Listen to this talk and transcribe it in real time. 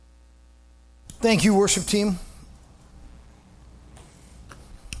Thank you, worship team.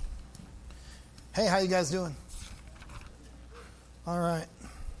 Hey, how you guys doing? All right.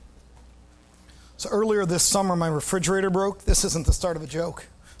 So earlier this summer, my refrigerator broke. This isn't the start of a joke.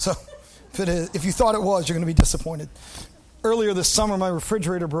 So if you thought it was, you're going to be disappointed. Earlier this summer, my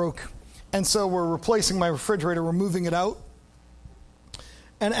refrigerator broke. And so we're replacing my refrigerator. We're moving it out.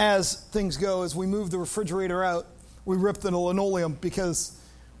 And as things go, as we move the refrigerator out, we rip the linoleum because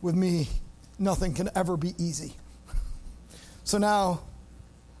with me, nothing can ever be easy. So now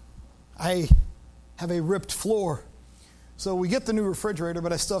I have a ripped floor. So we get the new refrigerator,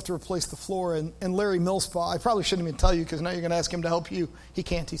 but I still have to replace the floor. And Larry Millspaw, I probably shouldn't even tell you because now you're going to ask him to help you. He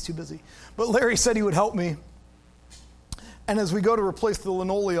can't, he's too busy. But Larry said he would help me. And as we go to replace the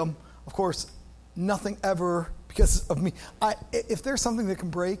linoleum, of course, nothing ever, because of me. If there's something that can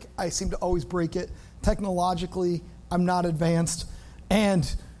break, I seem to always break it. Technologically, I'm not advanced.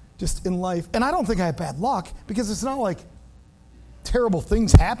 And just in life. And I don't think I have bad luck because it's not like terrible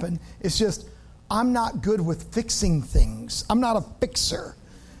things happen. It's just I'm not good with fixing things. I'm not a fixer.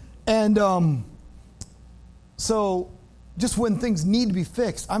 And so just when things need to be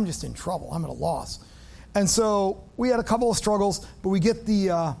fixed, I'm just in trouble. I'm at a loss. And so we had a couple of struggles, but we get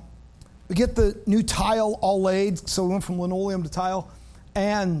the new tile all laid. So we went from linoleum to tile.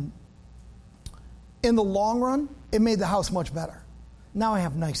 And in the long run, it made the house much better. Now I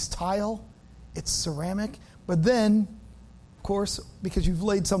have nice tile. It's ceramic. But then, of course, because you've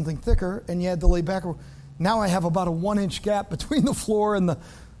laid something thicker and you had to lay back, now I have about a 1-inch gap between the floor and the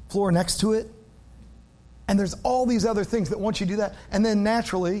floor next to it. And there's all these other things that once you do that, and then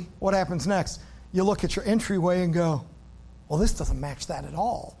naturally, what happens next? You look at your entryway and go, well, this doesn't match that at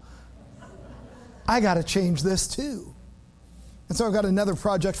all. I got to change this too. And so I've got another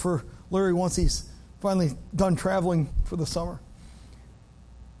project for Larry once he's finally done traveling for the summer.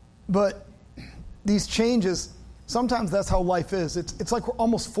 But these changes, sometimes that's how life is. It's like we're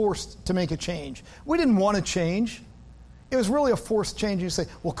almost forced to make a change. We didn't want to change. It was really a forced change. You say,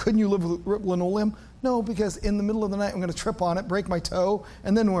 well, couldn't you live with linoleum? No, because in the middle of the night, I'm going to trip on it, break my toe,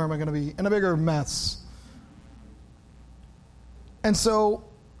 and then where am I going to be? In a bigger mess. And so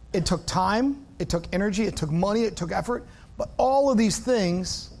it took time, it took energy, it took money, it took effort, but all of these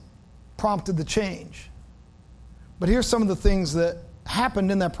things prompted the change. But here's some of the things that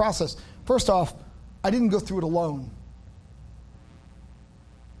happened in that process. First off, I didn't go through it alone.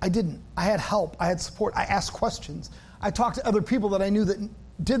 I didn't. I had help. I had support. I asked questions. I talked to other people that I knew that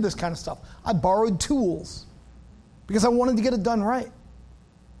did this kind of stuff. I borrowed tools because I wanted to get it done right.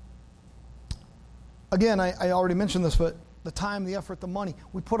 Again, I already mentioned this, but the time, the effort, the money,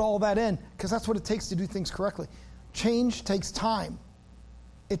 we put all that in because that's what it takes to do things correctly. Change takes time.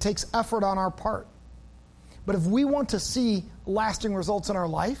 It takes effort on our part. But if we want to see lasting results in our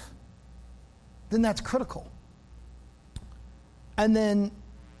life, then that's critical. And then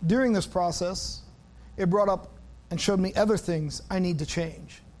during this process, it brought up and showed me other things I need to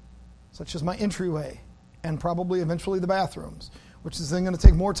change, such as my entryway and probably eventually the bathrooms, which is then going to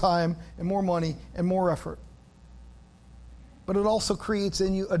take more time and more money and more effort. But it also creates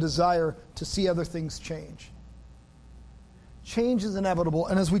in you a desire to see other things change. Change is inevitable,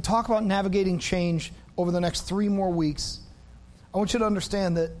 and as we talk about navigating change over the next 3 more weeks, I want you to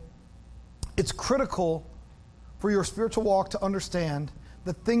understand that it's critical for your spiritual walk to understand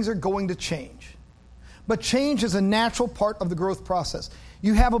that things are going to change. But change is a natural part of the growth process.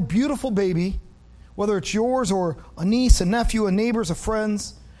 You have a beautiful baby, whether it's yours or a niece, a nephew, a neighbor's, a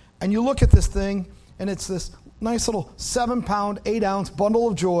friend's, and you look at this thing, and it's this nice little 7-pound, 8-ounce bundle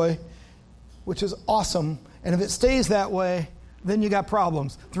of joy, which is awesome. And if it stays that way, then you got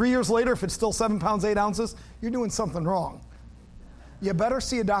problems. 3 years later, if it's still 7 pounds, 8 ounces, you're doing something wrong. You better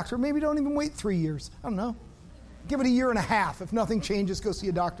see a doctor. Maybe don't even wait 3 years. I don't know. Give it 1.5 years. If nothing changes, go see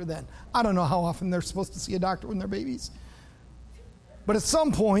a doctor then. I don't know how often they're supposed to see a doctor when they're babies. But at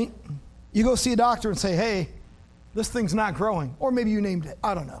some point, you go see a doctor and say, hey, this thing's not growing. Or maybe you named it.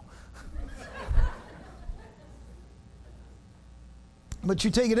 I don't know. But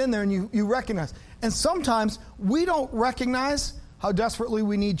you take it in there and you recognize. And sometimes we don't recognize how desperately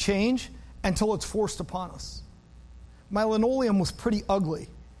we need change until it's forced upon us. My linoleum was pretty ugly.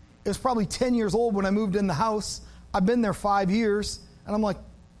 It was probably 10 years old when I moved in the house. I've been there 5 years, and I'm like,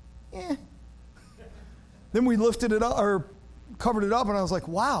 eh. Then we lifted it up, or covered it up, and I was like,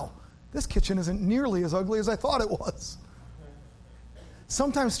 wow, this kitchen isn't nearly as ugly as I thought it was.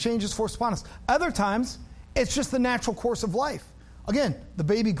 Sometimes change is forced upon us. Other times, it's just the natural course of life. Again, the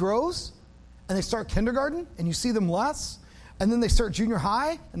baby grows, and they start kindergarten, and you see them less. And then they start junior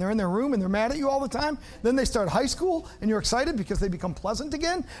high, and they're in their room, and they're mad at you all the time. Then they start high school, and you're excited because they become pleasant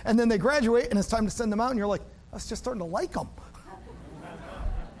again. And then they graduate, and it's time to send them out, and you're like, I was just starting to like them.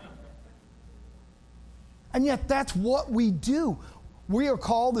 And yet that's what we do. We are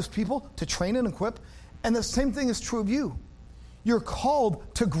called as people to train and equip, and the same thing is true of you. You're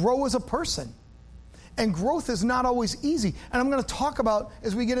called to grow as a person. And growth is not always easy. And I'm going to talk about,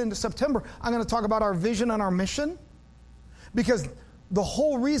 as we get into September, I'm going to talk about our vision and our mission. Because the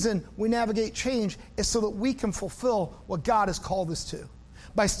whole reason we navigate change is so that we can fulfill what God has called us to.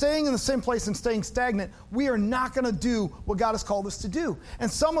 By staying in the same place and staying stagnant, we are not going to do what God has called us to do.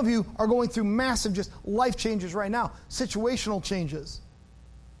 And some of you are going through massive just life changes right now, situational changes.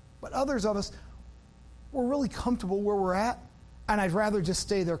 But others of us, we're really comfortable where we're at, and I'd rather just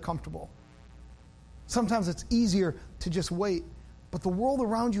stay there comfortable. Sometimes it's easier to just wait, but the world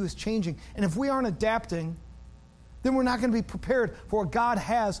around you is changing. And if we aren't adapting, then we're not going to be prepared for what God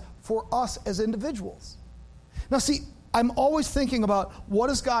has for us as individuals. Now see, I'm always thinking about what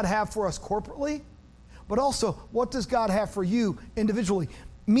does God have for us corporately, but also what does God have for you individually.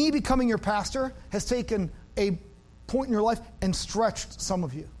 Me becoming your pastor has taken a point in your life and stretched some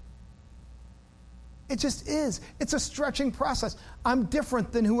of you. It just is. It's a stretching process. I'm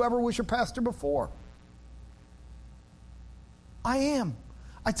different than whoever was your pastor before. I am.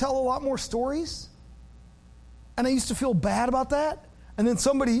 I tell a lot more stories, and I used to feel bad about that. And then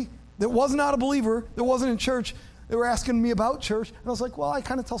somebody that was not a believer, that wasn't in church, they were asking me about church, and I was like, well, I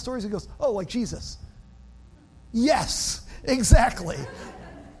kind of tell stories. He goes, oh, like Jesus. Yes, exactly.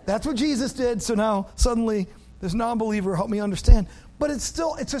 That's what Jesus did. So now suddenly this non-believer helped me understand. But it's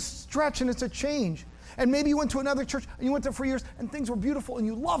a stretch and it's a change. And maybe you went to another church and you went there for years and things were beautiful and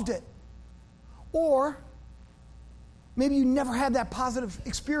you loved it. Or maybe you never had that positive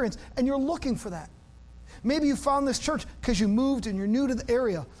experience and you're looking for that. Maybe you found this church because you moved and you're new to the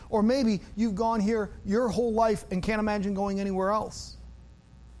area. Or maybe you've gone here your whole life and can't imagine going anywhere else.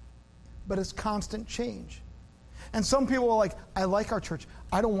 But it's constant change. And some people are like, I like our church.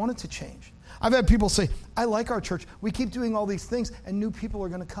 I don't want it to change. I've had people say, I like our church. We keep doing all these things and new people are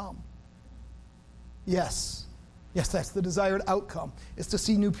going to come. Yes. Yes, that's the desired outcome, is to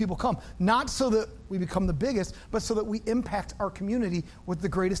see new people come. Not so that we become the biggest, but so that we impact our community with the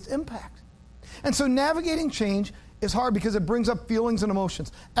greatest impact. And so navigating change is hard because it brings up feelings and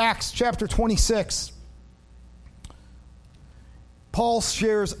emotions. Acts chapter 26. Paul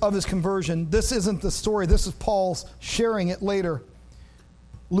shares of his conversion. This isn't the story. This is Paul's sharing it later.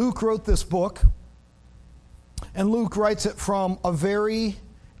 Luke wrote this book, and Luke writes it from a very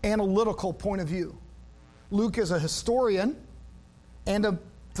analytical point of view. Luke is a historian and a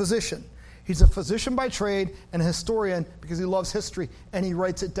physician. He's a physician by trade and a historian because he loves history, and he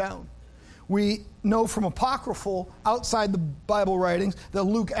writes it down. We know from apocryphal, outside the Bible writings, that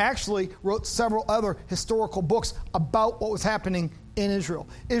Luke actually wrote several other historical books about what was happening in Israel.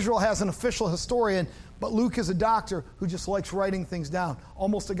 Israel has an official historian, but Luke is a doctor who just likes writing things down.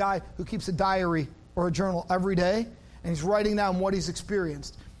 Almost a guy who keeps a diary or a journal every day, and he's writing down what he's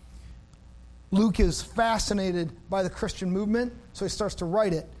experienced. Luke is fascinated by the Christian movement, so he starts to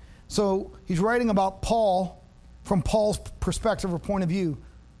write it. So he's writing about Paul from Paul's perspective or point of view.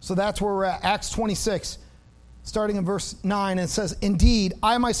 So that's where we're at. Acts 26, starting in verse 9, and it says, "Indeed,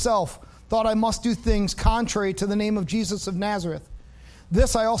 I myself thought I must do things contrary to the name of Jesus of Nazareth.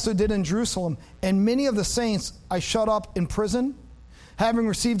 This I also did in Jerusalem, and many of the saints I shut up in prison, having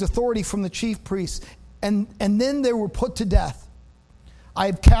received authority from the chief priests, and then they were put to death. I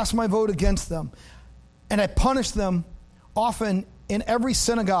have cast my vote against them, and I punished them often in every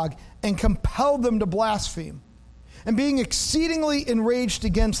synagogue, and compelled them to blaspheme. And being exceedingly enraged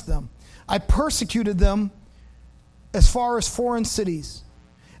against them, I persecuted them as far as foreign cities.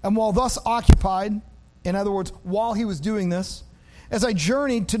 And while thus occupied," in other words, while he was doing this, "as I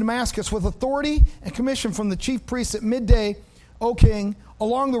journeyed to Damascus with authority and commission from the chief priests at midday, O king,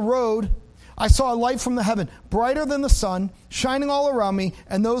 along the road, I saw a light from the heaven, brighter than the sun, shining all around me,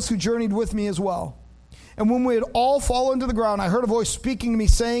 and those who journeyed with me as well. And when we had all fallen to the ground, I heard a voice speaking to me,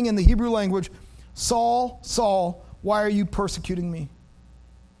 saying in the Hebrew language, 'Saul, Saul, why are you persecuting me?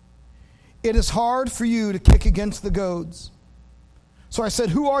 It is hard for you to kick against the goads.' So I said,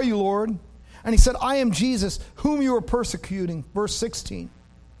 'Who are you, Lord?' And he said, 'I am Jesus, whom you are persecuting.'" Verse 16.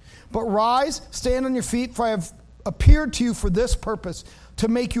 "But rise, stand on your feet, for I have appeared to you for this purpose, to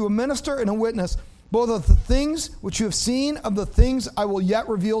make you a minister and a witness, both of the things which you have seen, of the things I will yet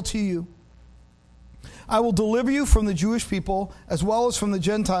reveal to you. I will deliver you from the Jewish people, as well as from the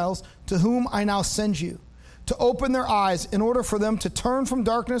Gentiles, to whom I now send you, to open their eyes in order for them to turn from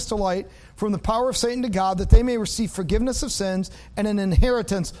darkness to light, from the power of Satan to God, that they may receive forgiveness of sins and an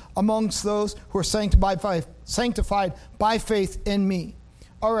inheritance amongst those who are sanctified by faith in me.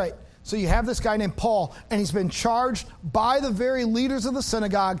 All right, so you have this guy named Paul, and he's been charged by the very leaders of the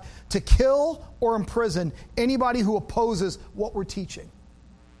synagogue to kill or imprison anybody who opposes what we're teaching.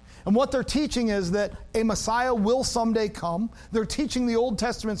 And what they're teaching is that a Messiah will someday come. They're teaching the Old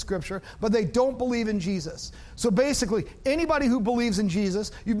Testament scripture, but they don't believe in Jesus. So basically, anybody who believes in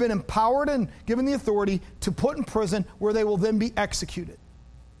Jesus, you've been empowered and given the authority to put in prison where they will then be executed.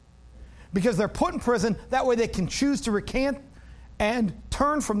 Because they're put in prison, that way they can choose to recant and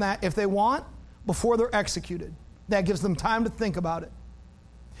turn from that if they want before they're executed. That gives them time to think about it.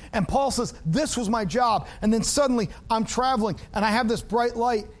 And Paul says, this was my job. And then suddenly I'm traveling and I have this bright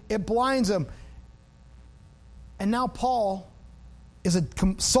light. It blinds him. And now Saul is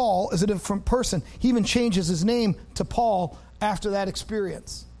a different person. He even changes his name to Paul after that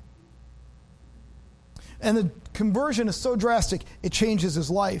experience. And the conversion is so drastic, it changes his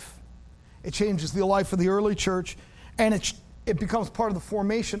life. It changes the life of the early church. And it becomes part of the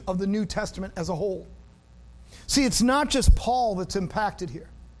formation of the New Testament as a whole. See, it's not just Paul that's impacted here.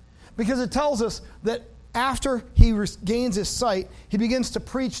 Because it tells us that after he gains his sight, he begins to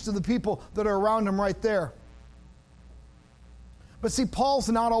preach to the people that are around him right there. But see, Paul's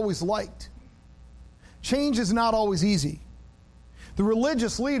not always liked. Change is not always easy. The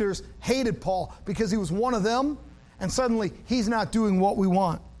religious leaders hated Paul because he was one of them, and suddenly he's not doing what we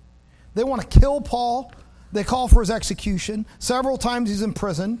want. They want to kill Paul. They call for his execution. Several times he's in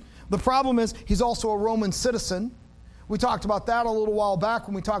prison. The problem is he's also a Roman citizen. We talked about that a little while back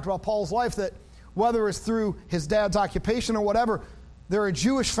when we talked about Paul's life, that whether it's through his dad's occupation or whatever, they're a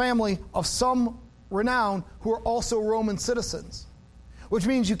Jewish family of some renown who are also Roman citizens. Which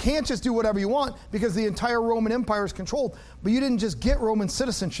means you can't just do whatever you want because the entire Roman Empire is controlled. But you didn't just get Roman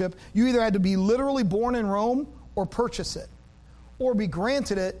citizenship. You either had to be literally born in Rome or purchase it. Or be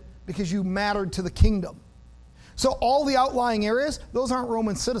granted it because you mattered to the kingdom. So all the outlying areas, those aren't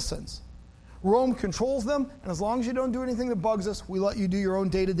Roman citizens. Rome controls them, and as long as you don't do anything that bugs us, we let you do your own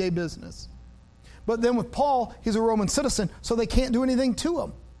day-to-day business. But then with Paul, he's a Roman citizen, so they can't do anything to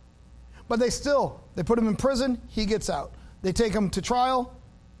him. But they put him in prison, he gets out. They take him to trial,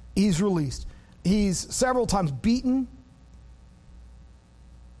 he's released. He's several times beaten.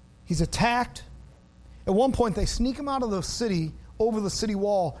 He's attacked. At one point, they sneak him out of the city, over the city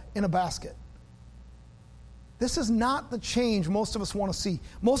wall, in a basket. This is not the change most of us want to see.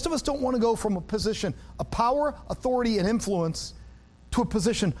 Most of us don't want to go from a position of power, authority, and influence to a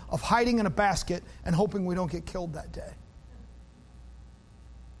position of hiding in a basket and hoping we don't get killed that day.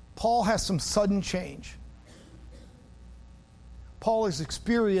 Paul has some sudden change. Paul is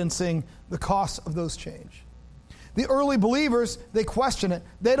experiencing the cost of those change. The early believers, they question it.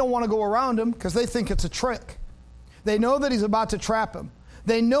 They don't want to go around him because they think it's a trick. They know that he's about to trap him.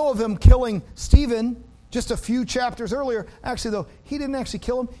 They know of him killing Stephen just a few chapters earlier. Actually, though, he didn't actually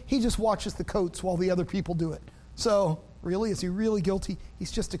kill him. He just watches the coats while the other people do it. So, really, is he really guilty?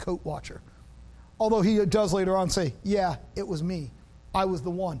 He's just a coat watcher. Although he does later on say, yeah, it was me. I was the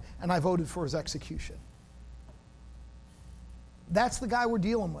one, and I voted for his execution. That's the guy we're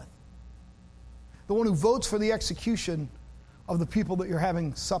dealing with. The one who votes for the execution of the people that you're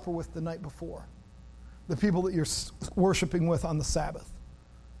having supper with the night before. The people that you're worshiping with on the Sabbath.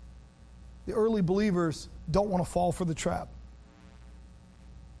 The early believers don't want to fall for the trap.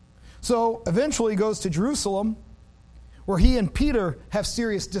 So eventually he goes to Jerusalem, where he and Peter have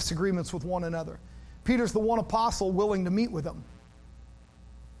serious disagreements with one another. Peter's the one apostle willing to meet with him.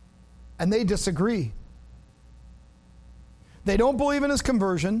 And they disagree. They don't believe in his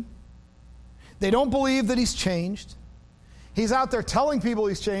conversion. They don't believe that he's changed. He's out there telling people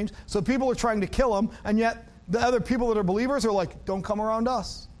he's changed, so people are trying to kill him, and yet the other people that are believers are like, don't come around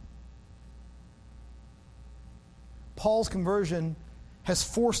us. Paul's conversion has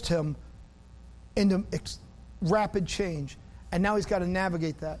forced him into rapid change, and now he's got to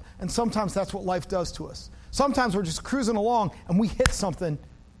navigate that. And sometimes that's what life does to us. Sometimes we're just cruising along, and we hit something,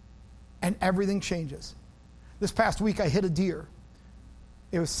 and everything changes. This past week, I hit a deer.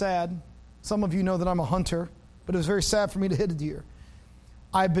 It was sad. Some of you know that I'm a hunter, but it was very sad for me to hit a deer.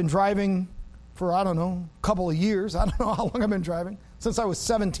 I've been driving for, a couple of years. I don't know how long I've been driving. Since I was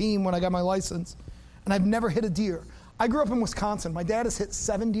 17 when I got my license. And I've never hit a deer. I grew up in Wisconsin. My dad has hit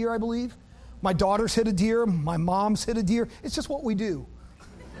 7 deer, I believe. My daughter's hit a deer. My mom's hit a deer. It's just what we do.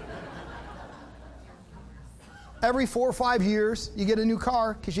 Every 4 or 5 years, you get a new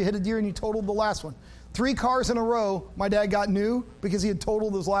car because you hit a deer and you totaled the last one. 3 cars in a row, my dad got new because he had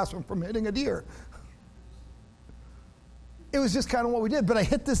totaled his last one from hitting a deer. it was just kind of what we did. But I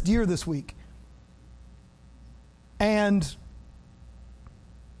hit this deer this week. And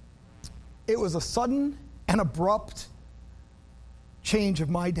it was a sudden and abrupt change of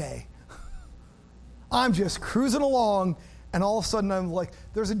my day. I'm just cruising along, and all of a sudden I'm like,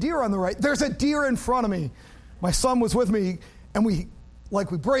 there's a deer on the right. There's a deer in front of me. My son was with me, and we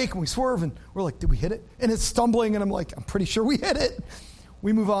brake and we swerve, and we're like, did we hit it? And it's stumbling, and I'm like, I'm pretty sure we hit it.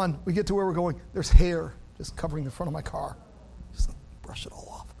 We move on. We get to where we're going. There's hair just covering the front of my car. Just brush it all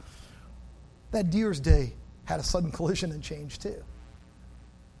off. That deer's day had a sudden collision and change too.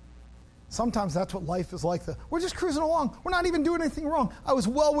 Sometimes that's what life is like. We're just cruising along. We're not even doing anything wrong. I was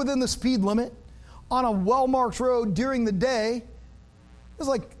well within the speed limit on a well-marked road during the day. It was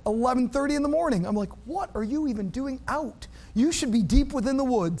like 11:30 in the morning. I'm like, what are you even doing out? You should be deep within the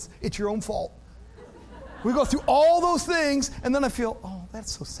woods. It's your own fault. We go through all those things, and then I feel, oh,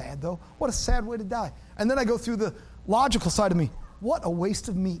 that's so sad, though. What a sad way to die. And then I go through the logical side of me. What a waste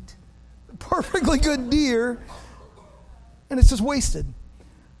of meat. Perfectly good deer, and it's just wasted.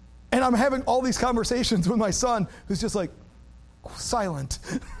 And I'm having all these conversations with my son, who's just like, silent.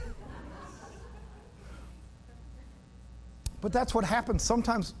 But that's what happens.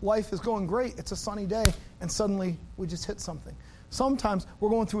 Sometimes life is going great. It's a sunny day, and suddenly we just hit something. Sometimes we're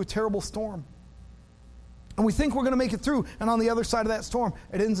going through a terrible storm. And we think we're going to make it through. And on the other side of that storm,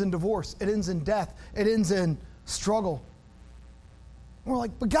 it ends in divorce. It ends in death. It ends in struggle. And we're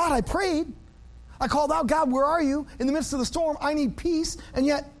like, but God, I prayed. I called out, God, where are you? In the midst of the storm, I need peace. And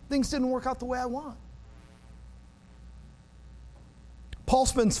yet, things didn't work out the way I want. Paul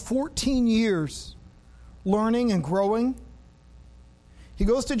spends 14 years learning and growing. He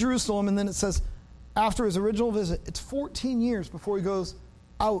goes to Jerusalem, and then it says, after his original visit, it's 14 years before he goes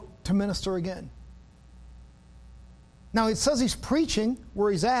out to minister again. Now, it says he's preaching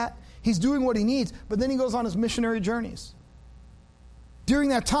where he's at. He's doing what he needs, but then he goes on his missionary journeys. During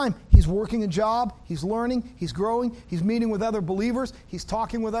that time, he's working a job, he's learning, he's growing, he's meeting with other believers, he's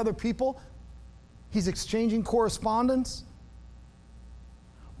talking with other people, he's exchanging correspondence.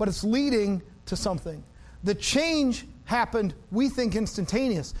 But it's leading to something. The change happened, we think,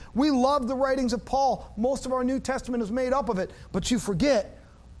 instantaneous. We love the writings of Paul. Most of our New Testament is made up of it. But you forget,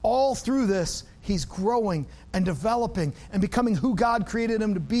 all through this, he's growing and developing and becoming who God created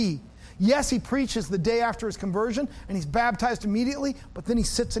him to be. Yes, he preaches the day after his conversion, and he's baptized immediately, but then he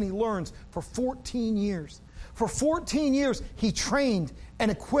sits and he learns for 14 years. For 14 years, he trained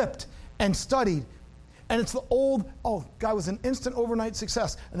and equipped and studied. And it's the old, guy was an instant overnight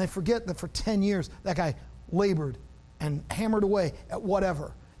success. And they forget that for 10 years, that guy labored and hammered away at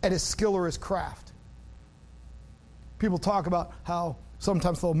whatever, at his skill or his craft. People talk about how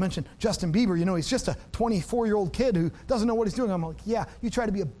sometimes they'll mention Justin Bieber, he's just a 24-year-old kid who doesn't know what he's doing. I'm like, yeah, you try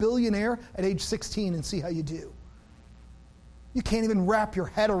to be a billionaire at age 16 and see how you do. You can't even wrap your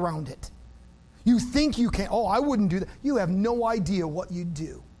head around it. You think you can. I wouldn't do that. You have no idea what you'd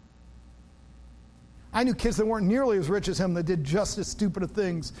do. I knew kids that weren't nearly as rich as him that did just as stupid of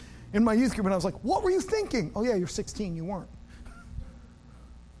things in my youth group, and I was like, what were you thinking? Oh yeah, you're 16, you weren't.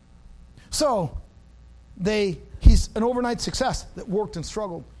 So, he's an overnight success that worked and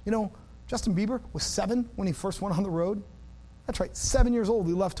struggled. Justin Bieber was 7 when he first went on the road. That's right, 7 years old,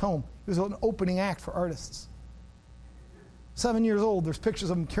 he left home. He was an opening act for artists. 7 years old, there's pictures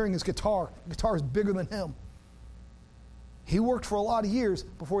of him carrying his guitar. The guitar is bigger than him. He worked for a lot of years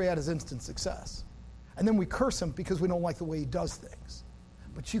before he had his instant success. And then we curse him because we don't like the way he does things.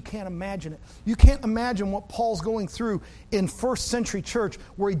 But you can't imagine it. You can't imagine what Paul's going through in first century church,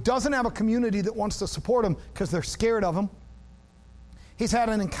 where he doesn't have a community that wants to support him because they're scared of him. He's had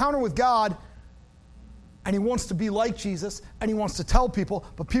an encounter with God, and he wants to be like Jesus, and he wants to tell people,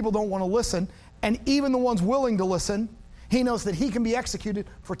 but people don't want to listen. And even the ones willing to listen, he knows that he can be executed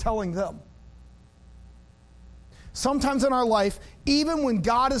for telling them. Sometimes in our life, even when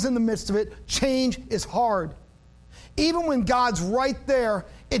God is in the midst of it, change is hard. Even when God's right there,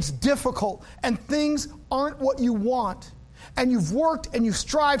 it's difficult, and things aren't what you want. And you've worked and you've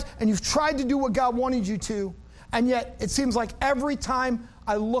strived and you've tried to do what God wanted you to, and yet it seems like every time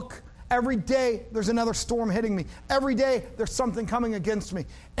I look, every day there's another storm hitting me. Every day there's something coming against me,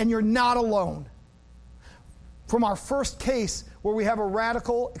 and you're not alone. From our first case where we have a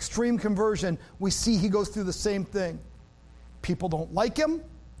radical, extreme conversion, we see he goes through the same thing. People don't like him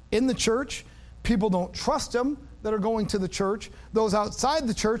in the church. People don't trust him that are going to the church. Those outside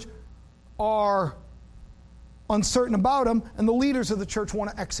the church are uncertain about him, and the leaders of the church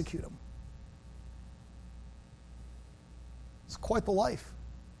want to execute him. It's quite the life.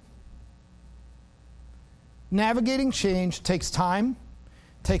 Navigating change takes time,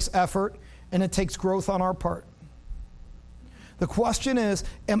 takes effort, and it takes growth on our part. The question is,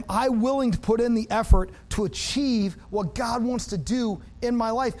 am I willing to put in the effort to achieve what God wants to do in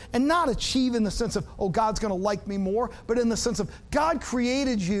my life? And not achieve in the sense of, oh, God's going to like me more, but in the sense of God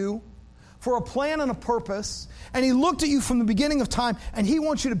created you for a plan and a purpose, and He looked at you from the beginning of time, and He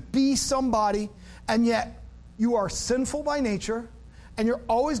wants you to be somebody, and yet you are sinful by nature, and you're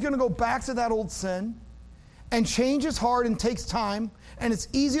always going to go back to that old sin, and change is hard and takes time, and it's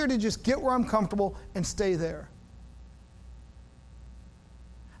easier to just get where I'm comfortable and stay there.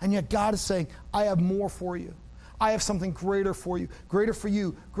 And yet God is saying, I have more for you. I have something greater for you, greater for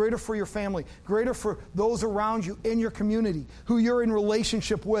your family, greater for those around you in your community who you're in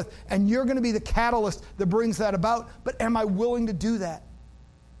relationship with, and you're going to be the catalyst that brings that about. But am I willing to do that?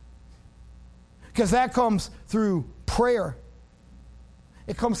 Because that comes through prayer.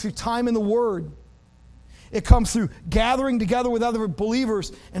 It comes through time in the Word. It comes through gathering together with other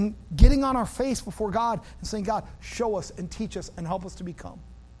believers and getting on our face before God and saying, God, show us and teach us and help us to become.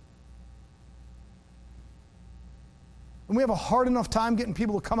 And we have a hard enough time getting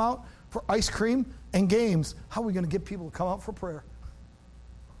people to come out for ice cream and games. How are we going to get people to come out for prayer?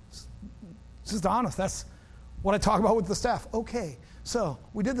 Just honest. That's what I talk about with the staff. Okay, so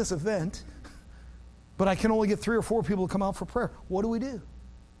we did this event, but I can only get 3 or 4 people to come out for prayer. What do we do?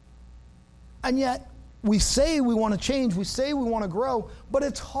 And yet, we say we want to change. We say we want to grow, but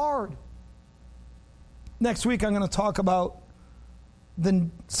it's hard. Next week, I'm going to talk about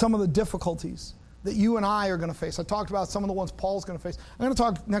some of the difficulties that you and I are going to face. I talked about some of the ones Paul's going to face. I'm going to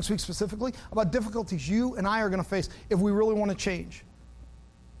talk next week specifically about difficulties you and I are going to face if we really want to change.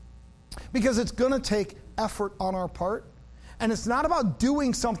 Because it's going to take effort on our part. And it's not about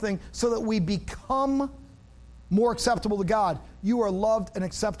doing something so that we become more acceptable to God. You are loved and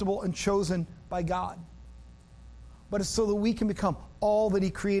acceptable and chosen by God. But it's so that we can become all that He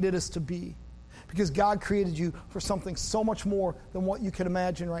created us to be. Because God created you for something so much more than what you can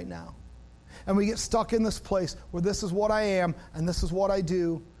imagine right now. And we get stuck in this place where this is what I am and this is what I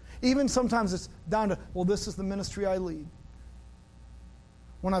do. Even sometimes it's down to, well, this is the ministry I lead.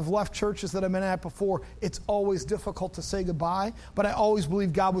 When I've left churches that I've been at before, it's always difficult to say goodbye, but I always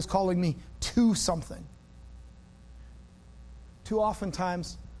believe God was calling me to something. Too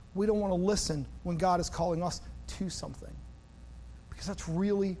oftentimes, we don't want to listen when God is calling us to something. Because that's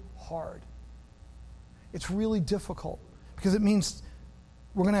really hard. It's really difficult. Because it means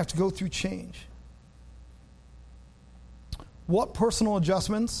we're going to have to go through change. What personal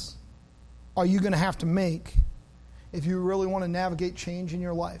adjustments are you going to have to make if you really want to navigate change in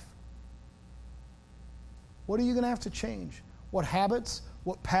your life? What are you going to have to change? What habits?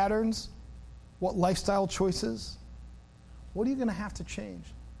 What patterns? What lifestyle choices? What are you going to have to change?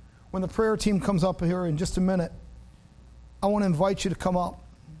 When the prayer team comes up here in just a minute, I want to invite you to come up.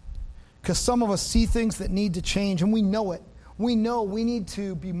 Because some of us see things that need to change, and we know it. We know we need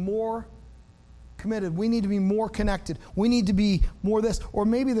to be more committed. We need to be more connected. We need to be more this. Or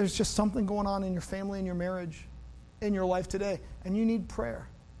maybe there's just something going on in your family, in your marriage, in your life today, and you need prayer.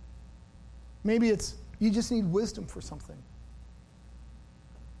 Maybe it's you just need wisdom for something.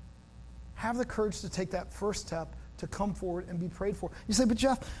 Have the courage to take that first step to come forward and be prayed for. You say, but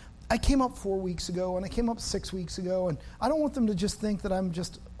Jeff, I came up 4 weeks ago, and I came up 6 weeks ago, and I don't want them to just think that I'm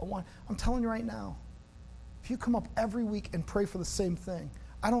just a one. I'm telling you right now, if you come up every week and pray for the same thing,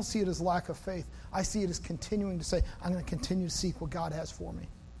 I don't see it as lack of faith. I see it as continuing to say, I'm going to continue to seek what God has for me.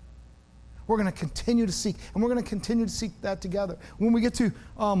 We're going to continue to seek, and we're going to continue to seek that together. When we get to,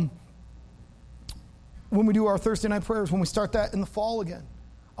 when we do our Thursday night prayers, when we start that in the fall again,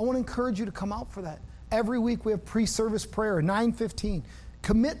 I want to encourage you to come out for that. Every week we have pre-service prayer, 9:15.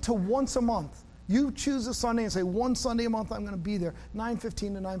 Commit to once a month. You choose a Sunday and say, one Sunday a month I'm going to be there,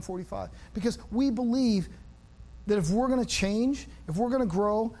 9:15 to 9:45. Because we believe that if we're going to change, if we're going to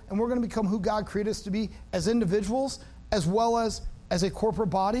grow, and we're going to become who God created us to be as individuals, as well as a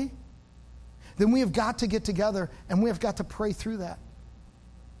corporate body, then we have got to get together and we have got to pray through that.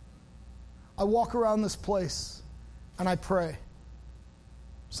 I walk around this place and I pray.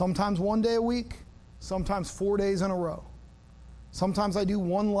 Sometimes 1 day a week, sometimes 4 days in a row. Sometimes I do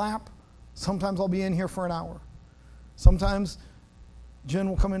 1 lap. Sometimes I'll be in here for an hour. Sometimes Jen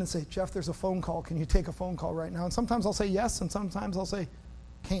will come in and say, Jeff, there's a phone call. Can you take a phone call right now? And sometimes I'll say yes, and sometimes I'll say,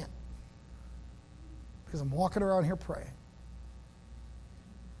 can't. Because I'm walking around here praying.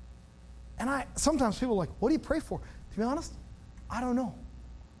 And sometimes people are like, what do you pray for? To be honest, I don't know.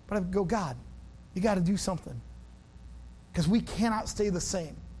 But I go, God, you got to do something. Because we cannot stay the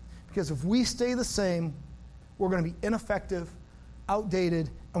same. Because if we stay the same, we're going to be ineffective, outdated,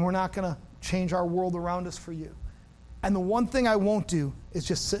 and we're not going to change our world around us for you. And the one thing I won't do is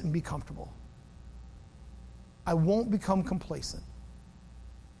just sit and be comfortable. I won't become complacent.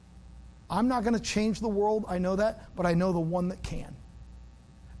 I'm not going to change the world, I know that, but I know the one that can.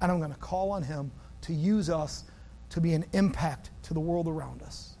 And I'm going to call on him to use us to be an impact to the world around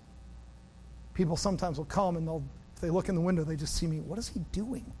us. People sometimes will come and if they look in the window, they just see me. What is he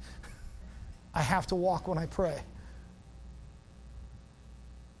doing? I have to walk when I pray.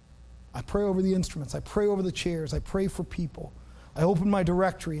 I pray over the instruments. I pray over the chairs. I pray for people. I open my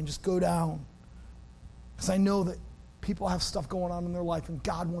directory and just go down. Because I know that people have stuff going on in their life and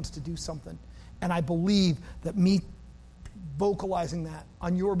God wants to do something. And I believe that me vocalizing that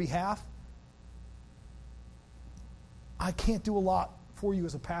on your behalf, I can't do a lot for you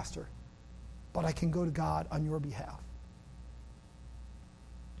as a pastor, but I can go to God on your behalf.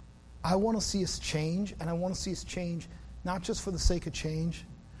 I want to see us change, and I want to see us change not just for the sake of change,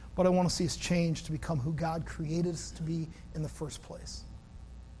 but I want to see us change to become who God created us to be in the first place.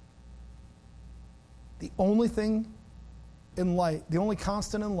 The only thing in life, the only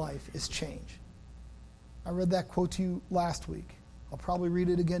constant in life is change. I read that quote to you last week. I'll probably read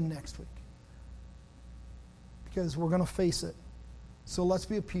it again next week. Because we're going to face it. So let's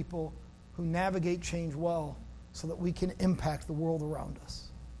be a people who navigate change well so that we can impact the world around us.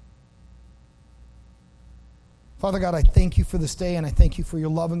 Father God, I thank you for this day, and I thank you for your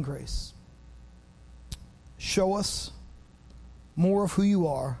love and grace. Show us more of who you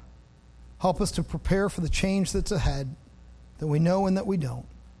are. Help us to prepare for the change that's ahead, that we know and that we don't,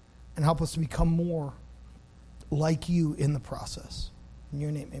 and help us to become more like you in the process. In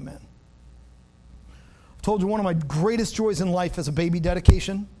your name, amen. I've told you one of my greatest joys in life is a baby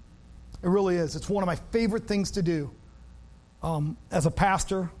dedication. It really is. It's one of my favorite things to do. As a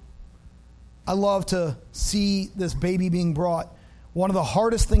pastor, I love to see this baby being brought. One of the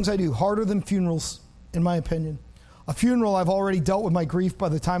hardest things I do, harder than funerals, in my opinion. A funeral, I've already dealt with my grief by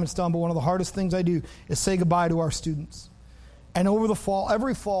the time it's done, but one of the hardest things I do is say goodbye to our students. And over the fall,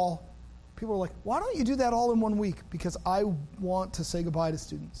 every fall, people are like, why don't you do that all in 1 week? Because I want to say goodbye to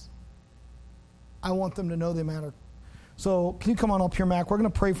students. I want them to know they matter. So can you come on up here, Mac? We're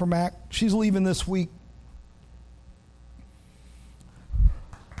going to pray for Mac. She's leaving this week.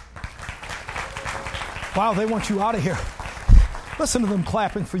 Wow, they want you out of here. Listen to them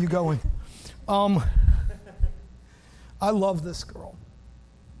clapping for you going. I love this girl.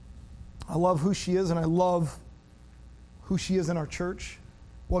 I love who she is, and I love who she is in our church,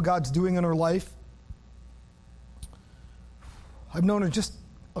 what God's doing in her life. I've known her just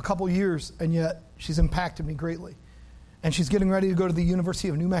a couple years, and yet she's impacted me greatly. And she's getting ready to go to the University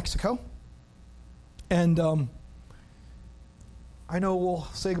of New Mexico. And I know we'll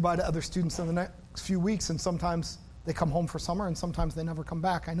say goodbye to other students in the next few weeks, and sometimes they come home for summer, and sometimes they never come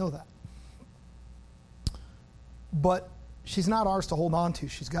back. I know that. But she's not ours to hold on to.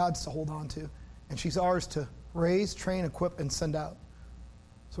 She's God's to hold on to. And she's ours to raise, train, equip, and send out.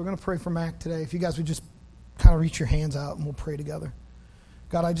 So we're going to pray for Mac today. If you guys would just kind of reach your hands out and we'll pray together.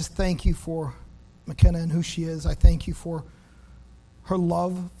 God, I just thank you for McKenna and who she is. I thank you for her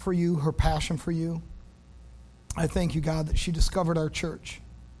love for you, her passion for you. I thank you, God, that she discovered our church.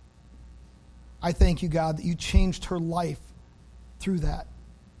 I thank you, God, that you changed her life through that.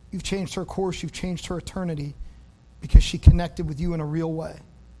 You've changed her course. You've changed her eternity because she connected with you in a real way.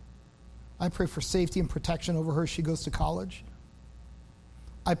 I pray for safety and protection over her as she goes to college.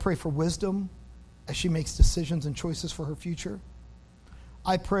 I pray for wisdom as she makes decisions and choices for her future.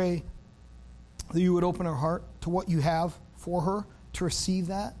 I pray that you would open her heart to what you have for her, to receive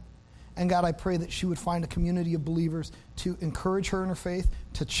that. And God, I pray that she would find a community of believers to encourage her in her faith,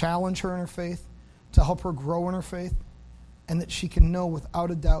 to challenge her in her faith, to help her grow in her faith, and that she can know without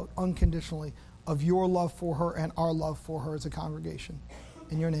a doubt, unconditionally, of your love for her and our love for her as a congregation.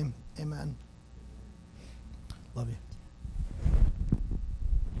 In your name, amen. Love you.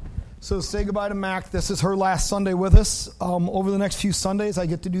 So say goodbye to Mac. This is her last Sunday with us. Over the next few Sundays, I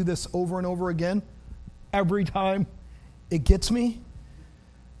get to do this over and over again. Every time it gets me.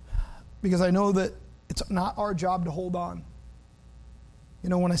 Because I know that it's not our job to hold on. You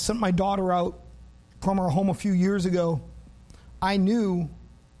know, when I sent my daughter out from our home a few years ago, I knew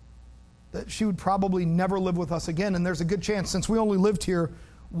that she would probably never live with us again. And there's a good chance, since we only lived here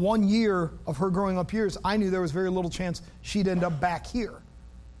 1 year of her growing up years, I knew there was very little chance she'd end up back here.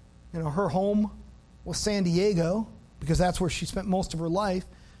 You know, her home was San Diego because that's where she spent most of her life.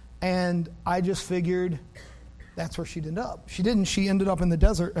 And I just figured that's where she'd end up. She didn't. She ended up in the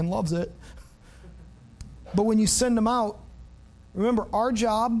desert and loves it. But when you send them out, remember, our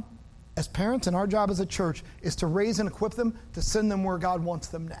job as parents and our job as a church is to raise and equip them to send them where God wants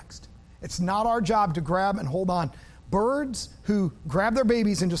them next. It's not our job to grab and hold on. Birds who grab their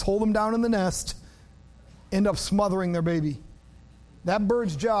babies and just hold them down in the nest end up smothering their baby. That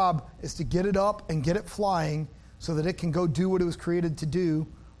bird's job is to get it up and get it flying so that it can go do what it was created to do,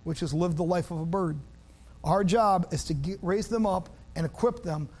 which is live the life of a bird. Our job is to raise them up and equip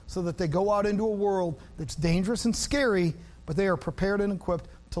them so that they go out into a world that's dangerous and scary, but they are prepared and equipped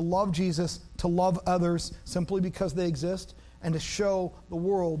to love Jesus, to love others simply because they exist, and to show the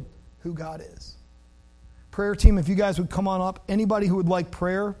world who God is. Prayer team, if you guys would come on up. Anybody who would like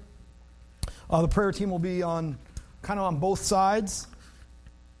prayer, the prayer team will be on both sides.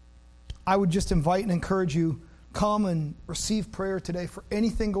 I would just invite and encourage you, come and receive prayer today for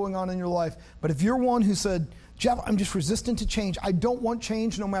anything going on in your life. But if you're one who said, Jeff, I'm just resistant to change, I don't want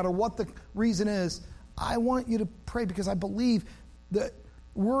change no matter what the reason is, I want you to pray, because I believe that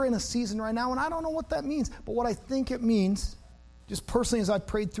we're in a season right now, and I don't know what that means, but what I think it means, just personally as I've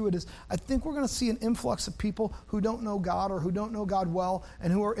prayed through it, is I think we're going to see an influx of people who don't know God or who don't know God well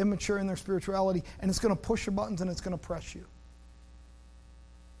and who are immature in their spirituality, and it's going to push your buttons and it's going to press you.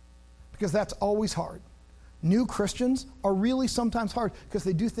 Because that's always hard. New Christians are really sometimes hard because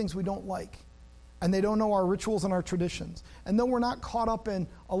they do things we don't like, and they don't know our rituals and our traditions. And though we're not caught up in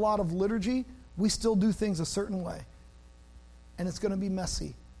a lot of liturgy, we still do things a certain way. And it's going to be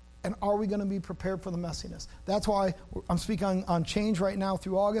messy. And are we going to be prepared for the messiness? That's why I'm speaking on change right now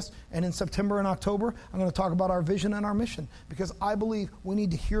through August, and in September and October, I'm going to talk about our vision and our mission, because I believe we need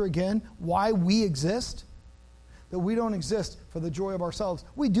to hear again why we exist, that we don't exist for the joy of ourselves.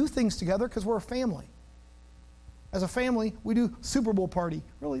 We do things together because we're a family. As a family, we do Super Bowl party.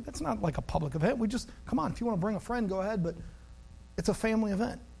 Really, that's not like a public event. We just, come on, if you want to bring a friend, go ahead, but it's a family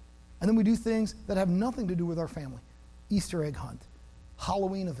event. And then we do things that have nothing to do with our family. Easter egg hunt,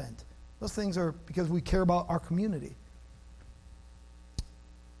 Halloween event. Those things are because we care about our community.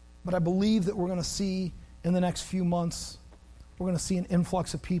 But I believe that we're going to see in the next few months, we're going to see an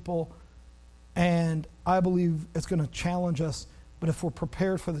influx of people, and I believe it's going to challenge us. But if we're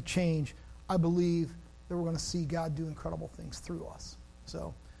prepared for the change, I believe that we're going to see God do incredible things through us.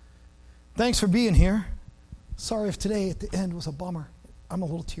 So, thanks for being here. Sorry if today at the end was a bummer. I'm a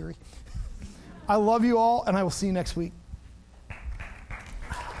little teary. I love you all, and I will see you next week.